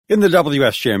In the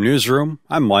WSJM newsroom,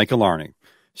 I'm Mike Alarney.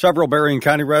 Several Berrien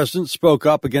County residents spoke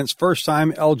up against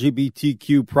first-time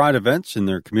LGBTQ pride events in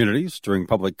their communities during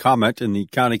public comment in the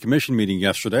county commission meeting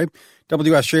yesterday.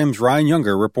 WSJM's Ryan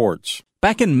Younger reports.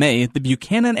 Back in May, the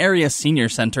Buchanan Area Senior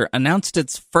Center announced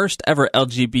its first-ever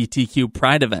LGBTQ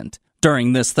pride event.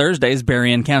 During this Thursday's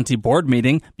Berrien County Board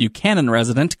meeting, Buchanan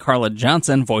resident Carla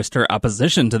Johnson voiced her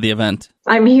opposition to the event.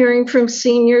 I'm hearing from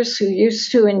seniors who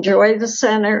used to enjoy the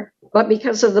center, but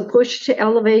because of the push to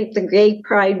elevate the gay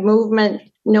pride movement,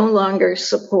 no longer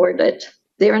support it.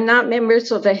 They are not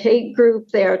members of a hate group.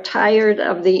 They are tired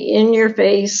of the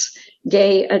in-your-face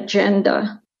gay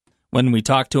agenda. When we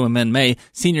talked to him in May,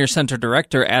 Senior Center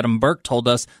Director Adam Burke told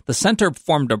us the center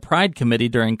formed a pride committee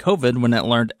during COVID when it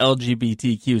learned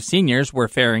LGBTQ seniors were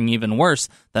faring even worse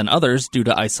than others due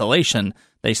to isolation.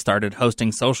 They started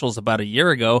hosting socials about a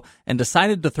year ago and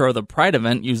decided to throw the pride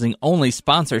event using only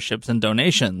sponsorships and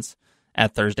donations.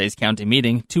 At Thursday's county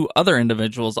meeting, 2 other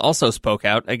individuals also spoke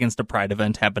out against a pride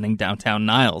event happening downtown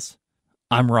Niles.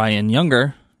 I'm Ryan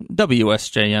Younger,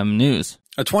 WSJM News.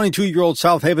 A 22-year-old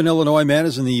South Haven, Illinois man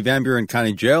is in the Van Buren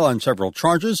County Jail on several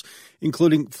charges,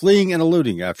 including fleeing and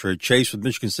eluding after a chase with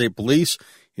Michigan State Police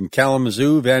in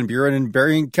Kalamazoo, Van Buren, and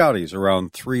Berrien counties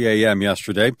around 3 a.m.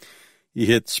 yesterday. He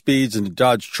hit speeds in a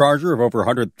Dodge Charger of over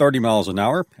 130 miles an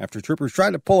hour after troopers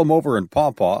tried to pull him over in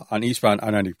Paw Paw on eastbound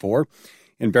I-94.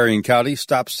 In Berrien County,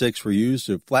 stop sticks were used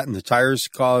to flatten the tires,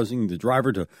 causing the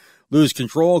driver to lose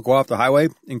control, go off the highway,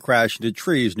 and crash into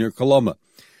trees near Coloma.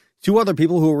 2 other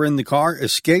people who were in the car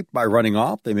escaped by running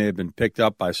off. They may have been picked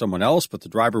up by someone else, but the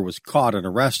driver was caught and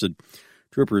arrested.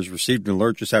 Troopers received an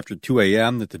alert just after 2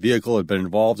 a.m. that the vehicle had been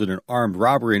involved in an armed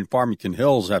robbery in Farmington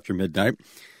Hills after midnight.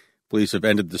 Police have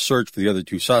ended the search for the other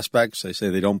 2 suspects. They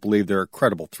say they don't believe they're a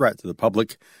credible threat to the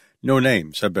public. No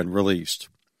names have been released.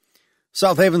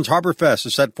 South Haven's Harbor Fest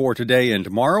is set for today and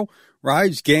tomorrow.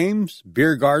 Rides, games,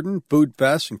 beer garden, food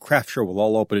fest, and craft show will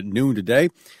all open at noon today.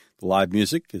 The live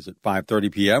music is at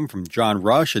 5:30 p.m. from John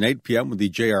Rush and 8 p.m. with the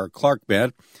J.R. Clark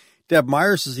Band. Deb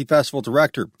Myers is the festival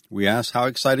director. We asked how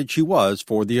excited she was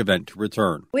for the event to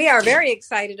return. We are very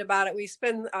excited about it. We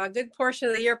spend a good portion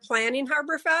of the year planning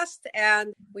Harbor Fest,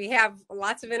 and we have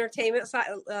lots of entertainment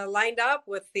lined up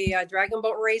with the dragon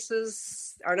boat races.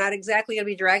 Are not exactly going to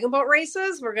be dragon boat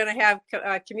races. We're going to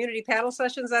have community paddle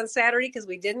sessions on Saturday because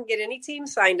we didn't get any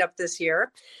teams signed up this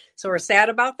year. So we're sad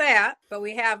about that. But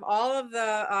we have all of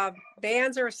the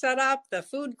bands are set up. The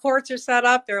food courts are set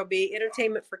up. There will be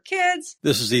entertainment for kids.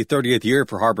 This is the 30th year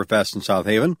for Harbor Fest in South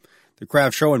Haven. The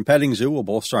craft show and petting zoo will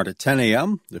both start at 10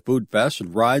 a.m. The food fest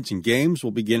and rides and games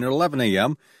will begin at 11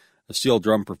 a.m. A steel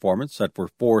drum performance set for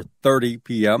 4:30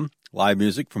 p.m. Live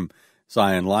music from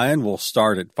Zion Lion will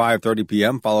start at 5:30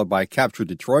 p.m., followed by Capture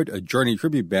Detroit, a Journey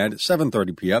tribute band at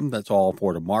 7:30 p.m. That's all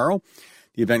for tomorrow.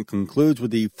 The event concludes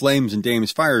with the Flames and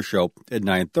Dames Fire Show at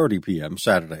 9:30 p.m.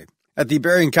 Saturday. At the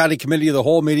Berrien County Committee of the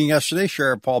Whole meeting yesterday,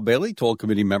 Sheriff Paul Bailey told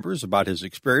committee members about his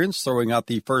experience throwing out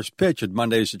the first pitch at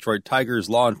Monday's Detroit Tigers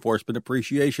Law Enforcement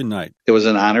Appreciation Night. It was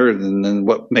an honor, and then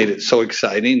what made it so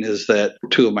exciting is that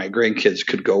 2 of my grandkids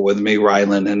could go with me,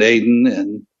 Rylan and Aiden,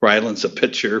 and Rylan's a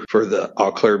pitcher for the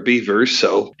Eau Claire Beavers,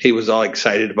 so he was all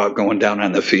excited about going down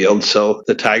on the field. So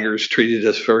the Tigers treated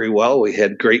us very well. We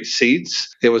had great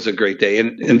seats. It was a great day,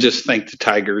 and just thank the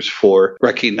Tigers for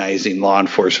recognizing law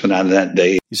enforcement on that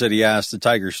day. He said he asked the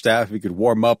Tigers staff if he could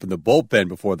warm up in the bullpen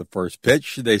before the first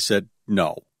pitch. They said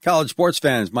no. College sports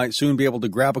fans might soon be able to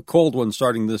grab a cold one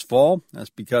starting this fall. That's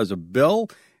because a bill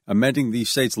amending the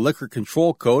state's liquor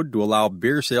control code to allow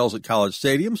beer sales at college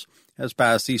stadiums has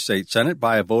passed the state Senate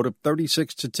by a vote of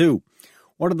 36-2.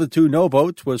 One of the 2 no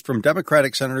votes was from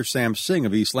Democratic Senator Sam Singh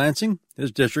of East Lansing.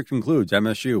 His district includes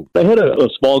MSU. I had a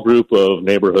small group of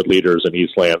neighborhood leaders in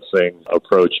East Lansing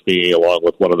approach me along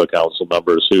with one of the council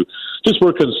members who just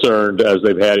were concerned as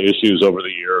they've had issues over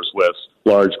the years with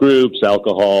large groups,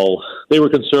 alcohol. They were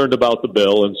concerned about the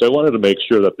bill, and so I wanted to make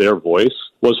sure that their voice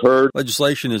was heard.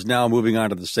 Legislation is now moving on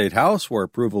to the State House, where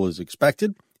approval is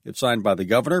expected. If signed by the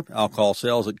governor, alcohol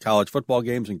sales at college football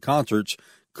games and concerts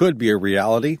could be a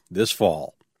reality this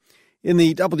fall. In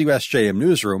the WSJM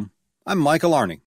newsroom, I'm Mike Alarney.